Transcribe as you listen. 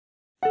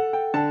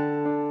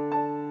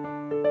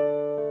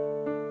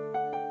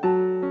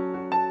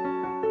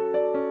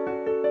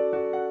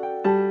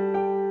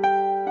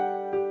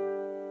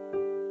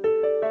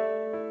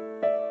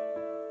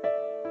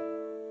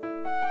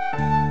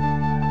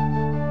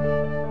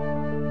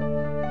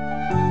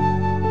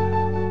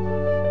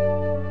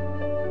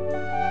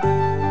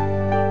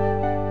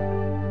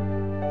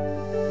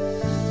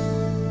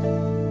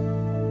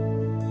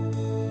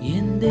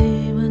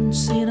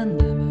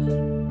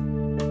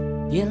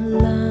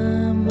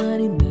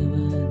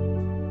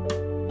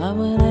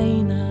அவரை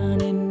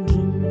நான்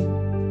என்றும்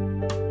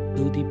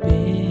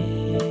துதிப்பேன்.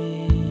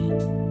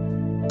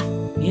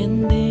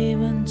 என்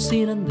தேவன்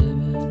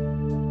சிறந்தவர்,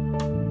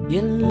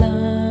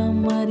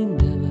 எல்லாம்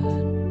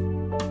அறிந்தவர்,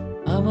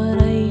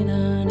 அவரை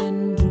நான்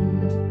என்றும்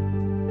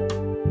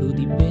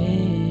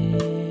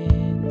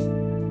துதிப்பேன்.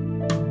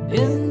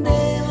 என்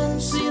தேவன்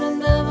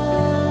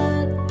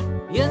சிறந்தவர்,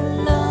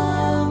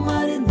 எல்லாம்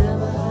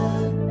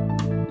அறிந்தவர்,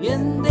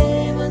 என்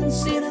தேவன்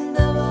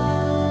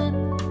சிறந்தவர்,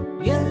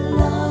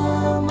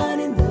 எல்லாம்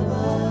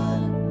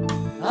அறிந்தவர்,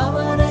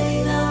 அவரை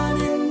நான்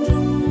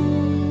என்றும்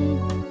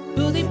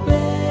துதிப்பேன்.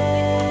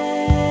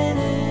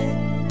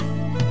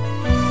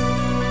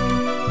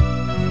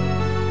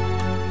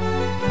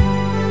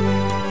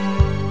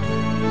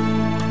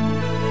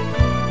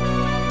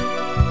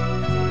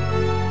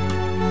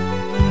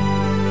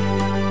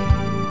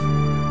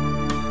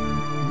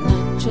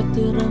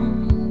 நட்சத்திரம்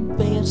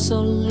பெயர்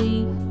சொல்லி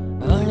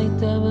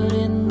அழைத்தவர்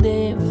என்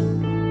தேவன்,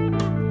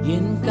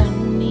 என்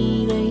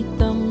கண்ணீரை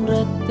தம்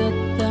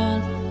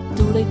இரத்தத்தால்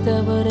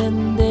துடைத்தவர்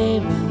என்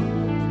தேவன்.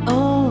 ஓ,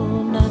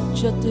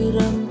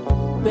 நட்சத்திரம்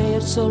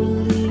பெயர்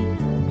சொல்லி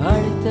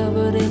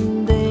அழைத்தவர் என்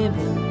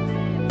தேவன்,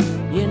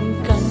 என்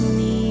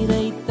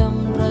கண்ணீரை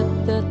தம்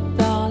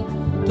இரத்தத்தால்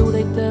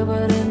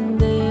துடைத்தவர் என்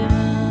தேவன்.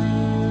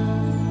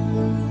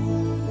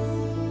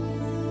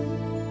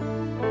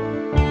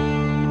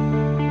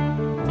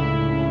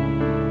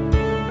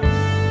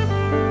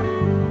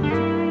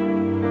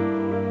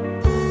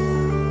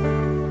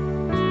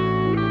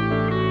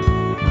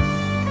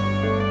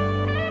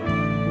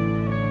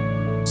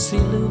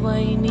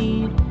 சிலுவை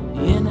நீர்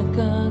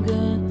எனக்காக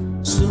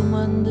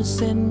சுமந்து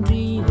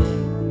சென்றீரே,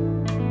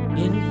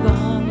 என்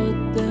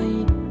பாவத்தை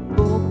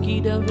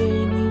போக்கிடவே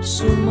நீர்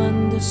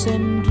சுமந்து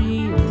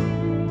சென்றீரே.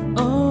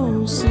 ஓ,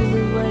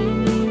 சிலுவை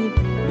நீர்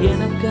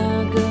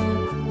எனக்காக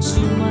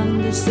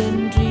சுமந்து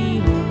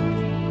சென்றீரே,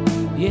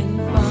 என்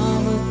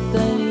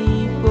பாவத்தை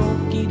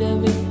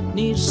போக்கிடவே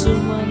நீர்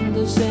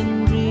சுமந்து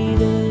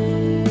சென்றீரே.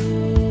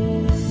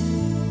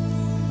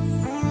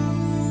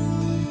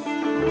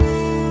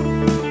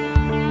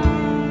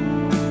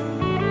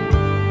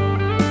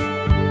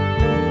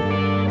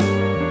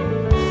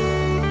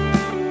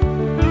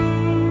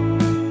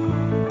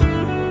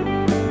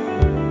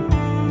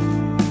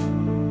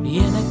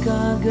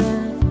 எனக்காக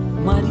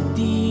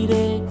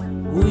மரித்தீரே,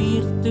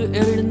 உயிர்த்து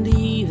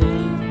எழுந்தீரே,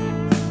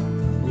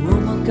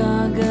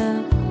 உமக்காக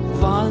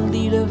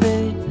வாழ்ந்திடவே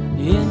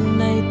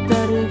என்னை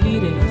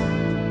தருகிறேன்.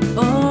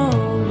 ஓ,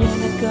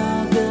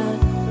 எனக்காக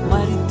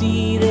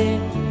மரித்தீரே,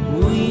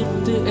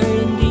 உயிர்த்து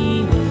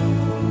எழுந்தீரே,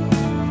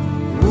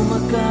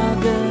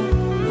 உமக்காக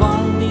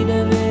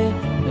வாழ்ந்திடவே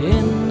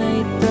என்னை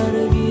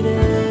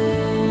தருகிறேன்.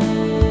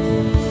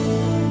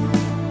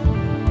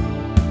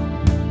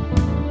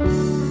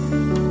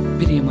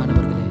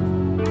 பிரியமானவர்களே,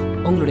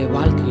 உங்களுடைய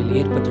வாழ்க்கையில்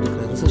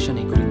ஏற்பட்டிருக்கிற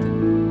ரிசெஷனை குறித்து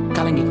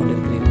கலங்கிக்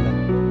கொண்டிருக்கிறீர்களா?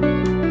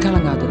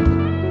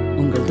 கலங்காதிருங்கள்.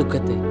 உங்கள்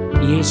துக்கத்தை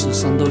இயேசு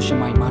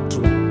சந்தோஷமாய்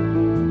மாற்றுவார்.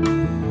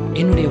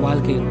 என்னுடைய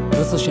வாழ்க்கையில்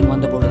ரிசெஷன்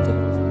வந்த பொழுது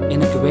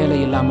எனக்கு வேலை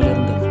இல்லாமல்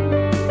இருந்தது.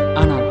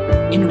 ஆனால்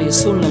என்னுடைய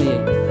சூழ்நிலையை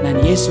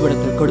நான்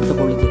இயேசுவிடத்தில் கொடுத்த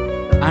பொழுது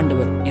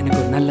ஆண்டவர் எனக்கு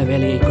ஒரு நல்ல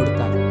வேலையை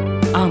கொடுத்தார்.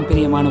 ஆம்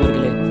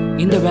பிரியமானவர்களே,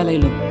 இந்த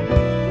வேலையிலும்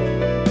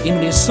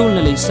என்னுடைய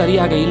சூழ்நிலை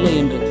சரியாக இல்லை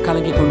என்று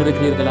கலங்கிக்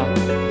கொண்டிருக்கிறீர்களா?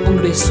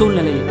 உங்களுடைய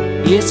சூழ்நிலையை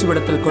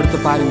இயேசுவிடத்தில் கொடுத்து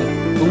பாருங்கள்.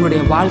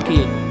 உங்களுடைய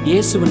வாழ்க்கையை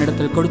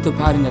இயேசுவினிடத்தில் கொடுத்து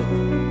பாருங்கள்.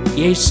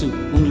 இயேசு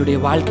உங்களுடைய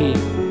வாழ்க்கையை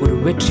ஒரு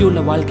வெற்றியுள்ள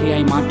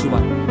வாழ்க்கையாய்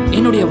மாற்றுவார்.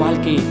 என்னுடைய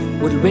வாழ்க்கையை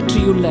ஒரு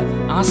வெற்றியுள்ள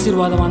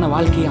ஆசீர்வாதமான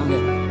வாழ்க்கையாக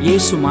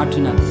இயேசு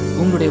மாற்றினார்.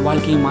 உங்களுடைய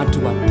வாழ்க்கையை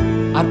மாற்றுவார்.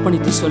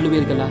 அர்ப்பணித்து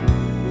சொல்லுவீர்களா?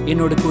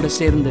 என்னோடு கூட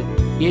சேர்ந்து,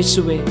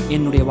 இயேசுவே,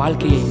 என்னுடைய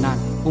வாழ்க்கையை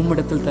நான்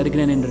உம்மிடத்தில்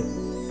தருகிறேன் என்று.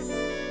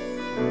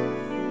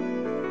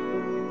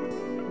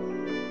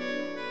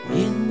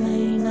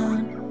 என்னை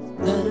நான்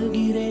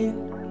தருகிறேன்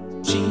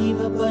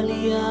ஜீவ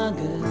பலியாக,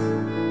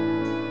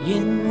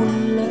 என்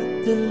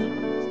உள்ளத்தில்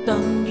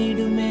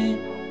தங்கிடுமே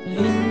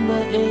இந்த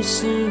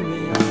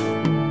இயேசுவே.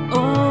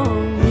 ஓ,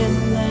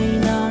 என்னை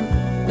நான்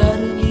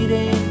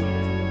தருகிறேன்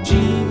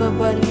ஜீவ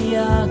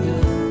பலியாக,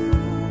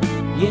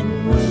 என்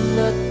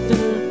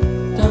உள்ளத்தில்